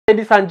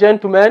Ladies and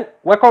gentlemen,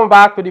 welcome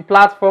back to the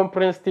platform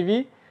Prince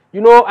TV.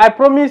 You know, I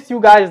promise you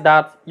guys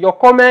that your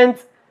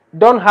comments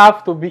don't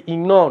have to be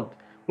ignored.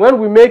 When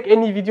we make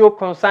any video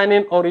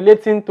concerning or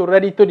relating to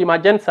Reddito the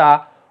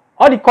Emergenza,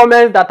 all the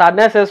comments that are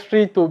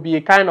necessary to be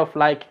kind of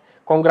like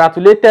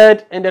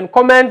congratulated, and then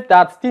comments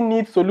that still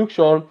need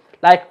solution,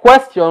 like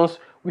questions,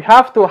 we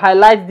have to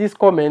highlight these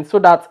comments so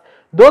that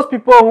those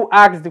people who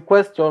ask the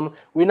question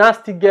will now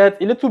still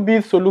get a little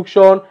bit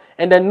solution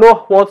and then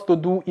know what to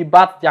do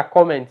about their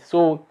comments.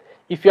 So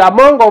if you're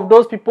among of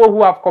those people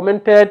who have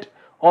commented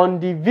on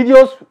the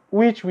videos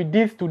which we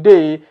did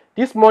today,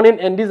 this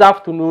morning and this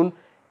afternoon,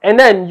 and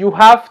then you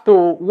have to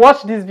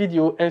watch this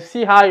video and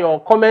see how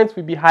your comments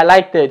will be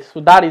highlighted.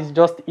 So that is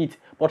just it.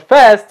 But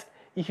first,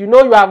 if you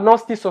know you have not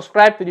still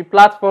subscribed to the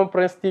platform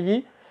Prince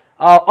TV,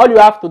 all you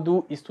have to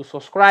do is to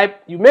subscribe.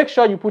 You make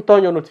sure you put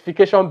on your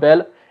notification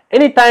bell.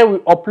 Anytime we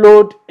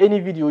upload any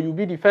video, you'll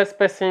be the first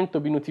person to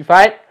be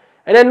notified.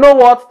 And then know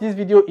what this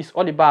video is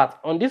all about.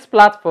 On this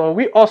platform,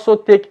 we also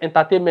take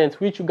entertainment,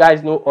 which you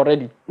guys know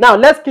already. Now,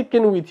 let's kick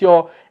in with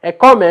your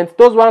comments.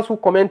 Those ones who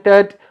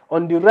commented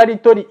on the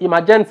Reddito the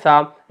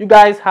Emergenza, you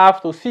guys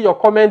have to see your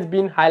comments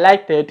being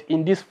highlighted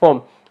in this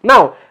form.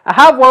 Now, I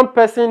have one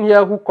person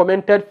here who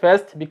commented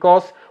first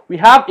because we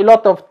have a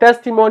lot of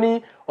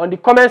testimony on the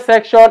comment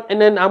section,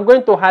 and then I'm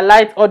going to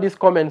highlight all these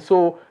comments.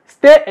 So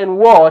stay and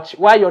watch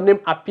while your name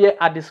appears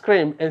at the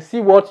screen and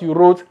see what you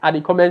wrote at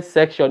the comment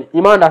section.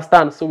 You might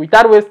understand. So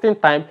without wasting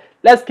time,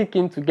 let's kick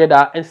in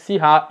together and see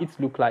how it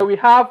looks like. We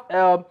have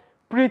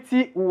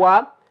Pretty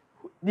Uwa.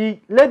 The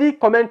lady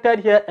commented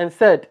here and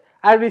said,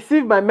 I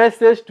received my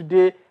message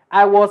today.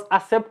 I was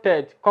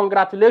accepted.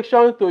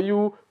 Congratulations to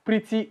you,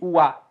 Pretty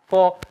Uwa,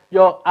 for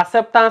your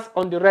acceptance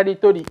on the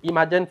Reddito the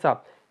Emergenza.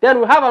 Then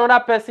we have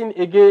another person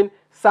again,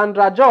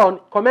 Sandra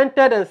John,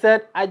 commented and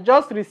said, I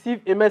just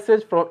received a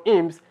message from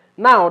IMS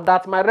now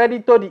that my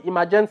Reddito the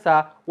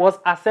Emergenza was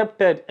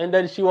accepted, and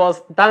then she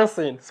was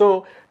dancing.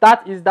 So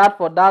that is that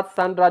for that.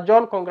 Sandra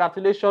John,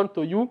 congratulations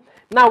to you.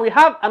 Now we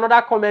have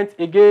another comment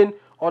again,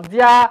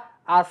 Odia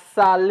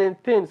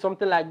Asalentin,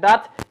 something like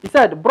that. He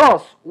said,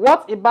 bros,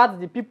 what about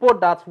the people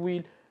that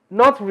will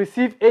not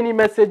receive any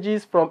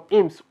messages from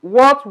IMS?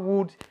 What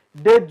would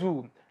they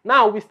do?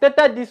 Now, we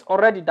stated this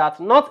already that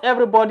not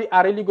everybody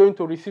are really going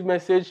to receive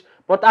message,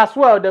 but as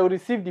well, they will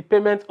receive the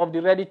payment of the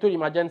Reddito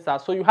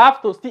Emergenza. So you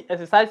have to still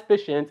exercise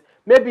patience.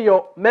 Maybe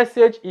your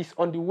message is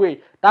on the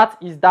way. That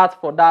is that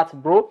for that,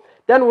 bro.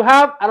 Then we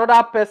have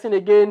another person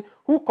again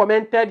who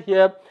commented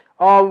here.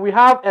 We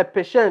have a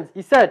patient.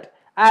 He said,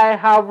 I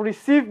have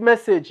received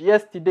message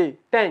yesterday.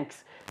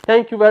 Thanks.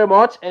 Thank you very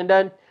much. And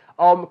then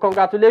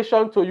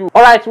congratulations to you.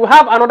 All right, we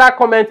have another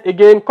comment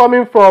again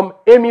coming from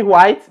Amy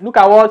White. Look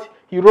at what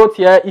he wrote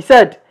here. He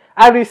said,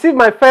 I received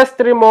my first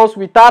 3 months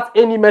without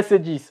any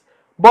messages,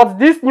 but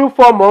this new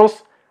 4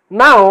 months,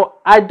 now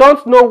I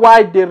don't know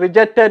why they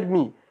rejected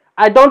me.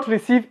 I don't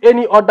receive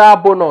any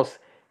other bonus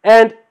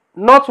and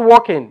not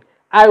working.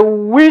 I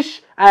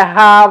wish I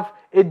have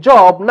a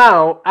job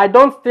now. I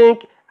don't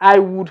think I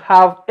would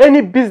have any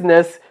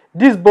business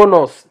this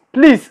bonus.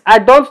 Please, I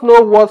don't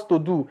know what to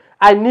do.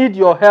 I need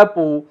your help.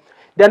 Oh.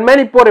 Then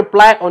many people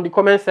reply on the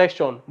comment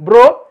section,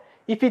 bro,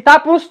 if it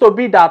happens to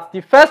be that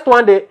the first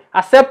one they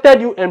accepted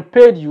you and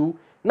paid you,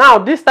 now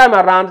this time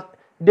around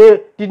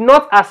they did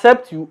not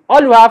accept you,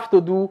 all you have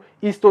to do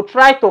is to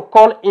try to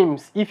call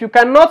IMS. If you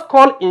cannot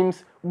call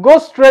IMS, go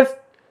straight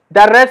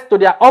direct to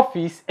their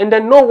office and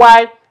then know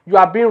why you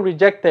are being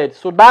rejected.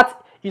 So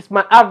that is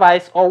my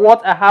advice or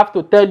what I have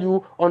to tell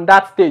you on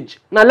that stage.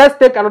 Now let's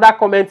take another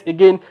comment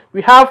again.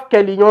 We have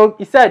Kelly Young.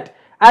 He said,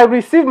 I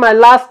received my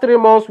last 3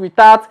 months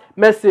without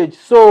message,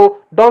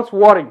 so don't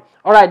worry.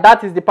 All right,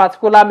 that is the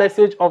particular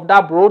message of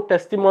that bro,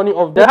 testimony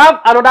of them. We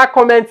have another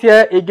comment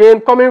here again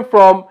coming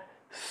from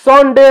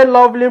Sunday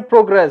Lovely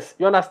Progress.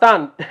 You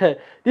understand?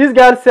 This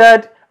girl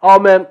said,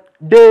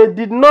 they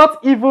did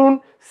not even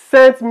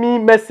send me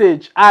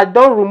message. I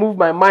don't remove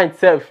my mind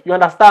self. You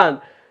understand?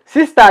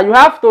 Sister, you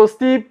have to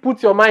still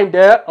put your mind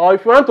there, or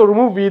if you want to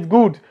remove it,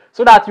 good,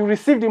 so that you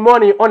receive the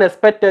money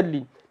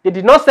unexpectedly. They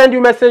did not send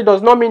you message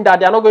does not mean that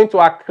they are not going to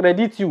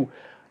accredit you.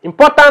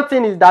 Important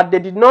thing is that they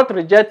did not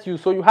reject you,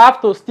 so you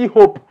have to still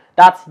hope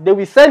that they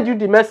will send you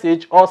the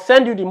message or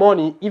send you the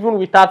money even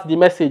without the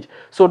message.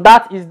 So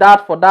that is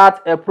that for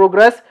that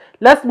progress.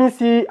 Let me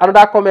see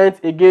another comment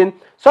again.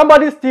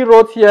 Somebody still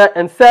wrote here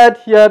and said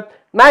here,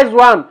 nice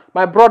one,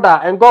 my brother,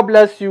 and God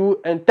bless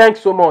you, and thanks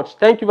so much.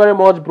 Thank you very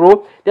much,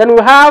 bro. Then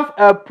we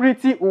have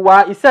Pretty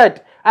Uwa. He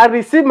said, I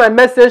received my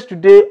message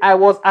today. I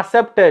was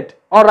accepted.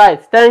 All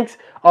right, thanks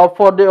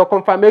for the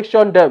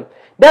confirmation then.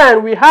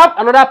 Then we have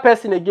another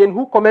person again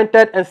who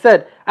commented and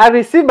said, I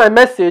received my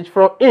message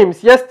from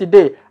IMS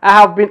yesterday. I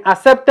have been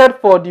accepted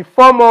for the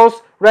 4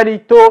 months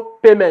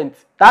Reddito payment.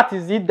 That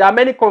is it. There are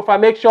many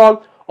confirmations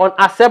on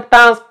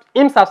acceptance.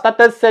 IMS have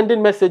started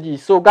sending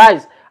messages. So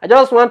guys, I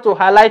just want to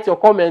highlight your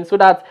comments so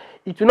that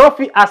it will not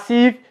feel as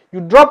if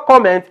you drop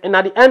comments and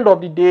at the end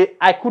of the day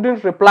I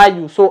couldn't reply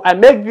you. So I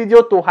make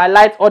video to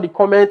highlight all the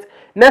comments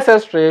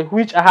necessary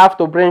which I have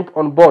to bring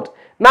on board.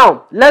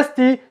 Now, let's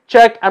still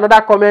check another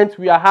comment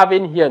we are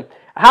having here.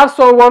 I have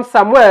someone,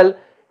 Samuel,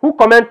 who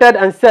commented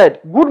and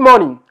said, "Good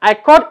morning. I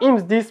called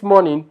IMS this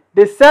morning.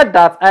 They said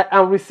that I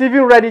am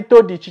receiving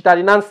Reddito digital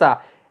in answer,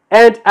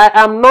 and I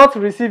am not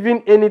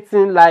receiving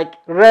anything like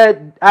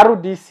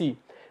RDC."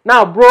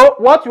 Now, bro,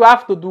 what you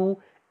have to do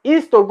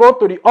is to go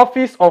to the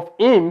office of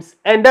IMS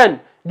and then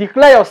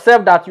declare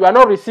yourself that you are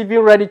not receiving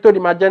Reddito the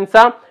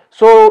Emergenza,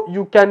 so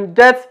you can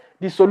get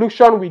the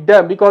solution with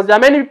them, because there are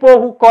many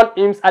people who call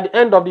IMS. At the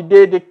end of the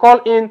day, they call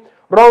in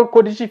wrong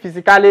codici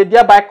physically,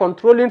 thereby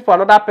controlling for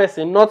another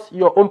person, not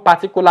your own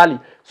particularly.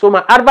 So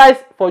my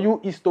advice for you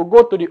is to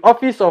go to the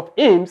office of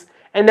IMS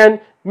and then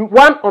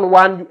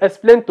one-on-one you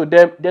explain to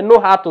them. They know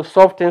how to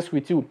solve things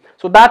with you.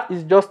 So that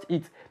is just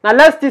it. Now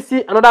let's still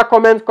see another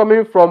comment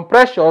coming from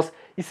Precious.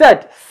 He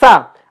said,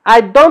 "Sir, I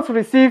don't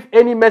receive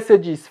any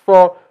messages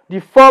for the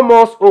 4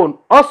 months own,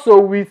 also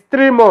with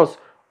 3 months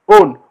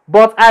own,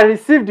 but I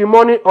received the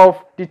money of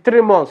the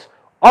 3 months.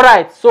 All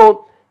right,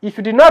 so if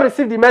you did not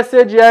receive the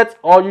message yet,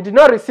 or you did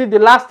not receive the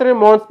last 3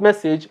 months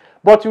message,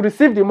 but you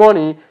received the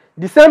money,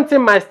 the same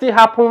thing might still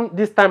happen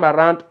this time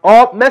around,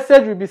 or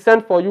message will be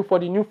sent for you for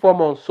the new 4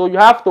 months. So you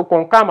have to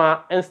concur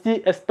and still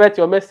expect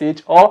your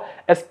message or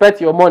expect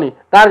your money."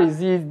 That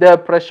is it there,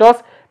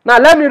 Precious. Now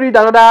let me read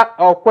another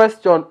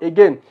question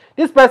again.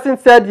 This person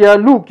said here,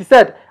 look, he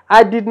said,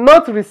 "I did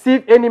not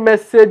receive any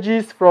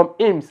messages from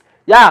IMS."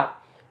 Yeah,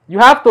 you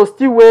have to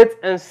still wait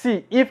and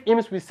see if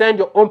IMS will send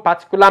your own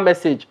particular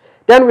message.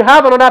 Then we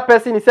have another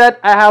person, he said,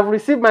 "I have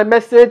received my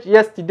message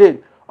yesterday."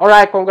 All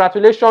right,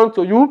 congratulations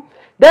to you.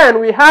 Then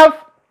we have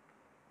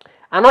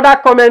another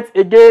comment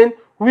again,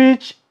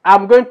 which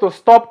I'm going to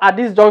stop at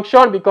this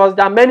junction because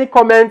there are many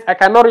comments. I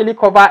cannot really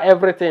cover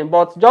everything,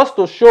 but just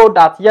to show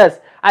that, yes,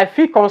 I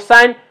feel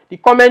concerned the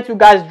comment you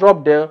guys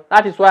dropped there.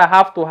 That is why I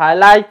have to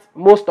highlight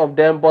most of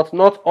them, but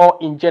not all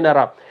in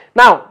general.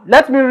 Now,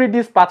 let me read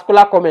this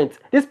particular comment.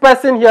 This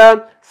person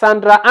here,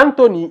 Sandra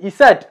Anthony, he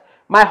said,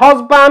 "My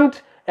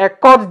husband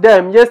called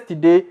them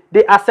yesterday.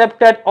 They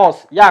accepted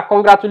us." Yeah,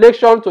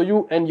 congratulations to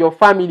you and your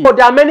family. So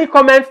there are many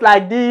comments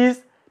like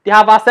this. They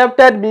have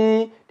accepted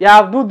me. They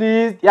have do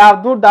this. They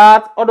have do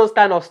that. All those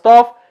kind of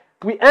stuff.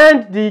 We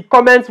end the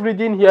comments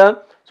reading here.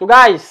 So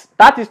guys,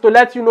 that is to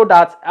let you know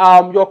that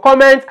your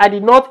comments, I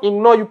did not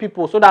ignore you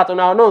people, so that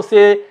now know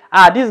say,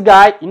 this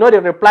guy, you know, they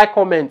reply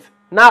comments.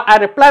 Now I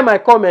reply my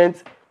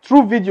comments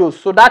through videos.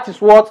 So that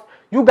is what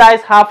you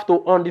guys have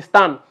to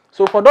understand.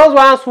 So for those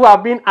ones who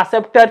have been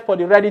accepted for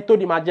the Reddito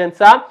the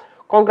Emergenza,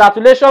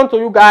 congratulations to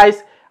you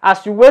guys.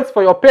 As you wait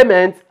for your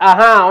payment,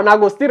 and I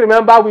go still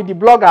remember with the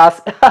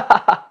bloggers.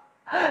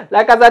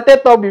 Like as I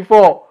told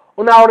before,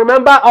 now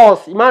remember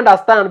us, you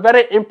understand,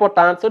 very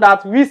important, so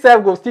that we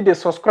self go still they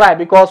subscribe,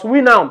 because we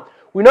know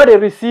they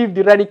receive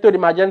the Reddito the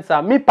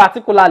Emergenza. Me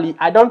particularly,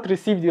 I don't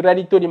receive the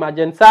Reddito the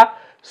Emergenza.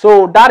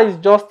 So that is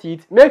just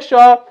it. Make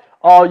sure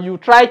you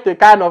try to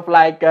kind of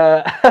like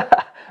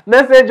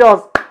message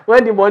us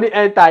when the money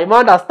enter, you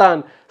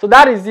understand. So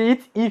that is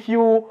it. If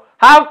you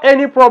have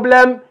any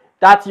problem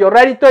that your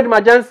Reddito the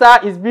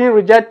Emergenza is being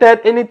rejected,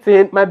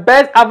 anything, my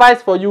best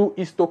advice for you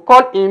is to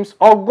call IMS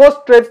or go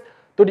straight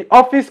to the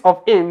office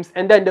of IMS,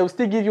 and then they will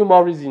still give you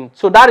more reason.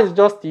 So that is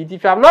just it.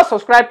 If you have not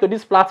subscribed to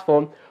this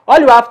platform, all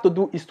you have to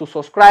do is to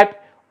subscribe.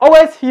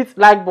 Always hit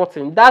like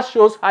button. That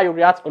shows how you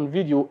react on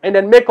video, and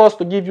then make us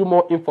to give you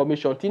more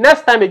information. Till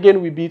next time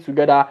again, we'll be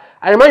together.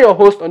 I remain your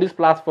host on this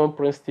platform,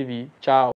 Prince TV. Ciao.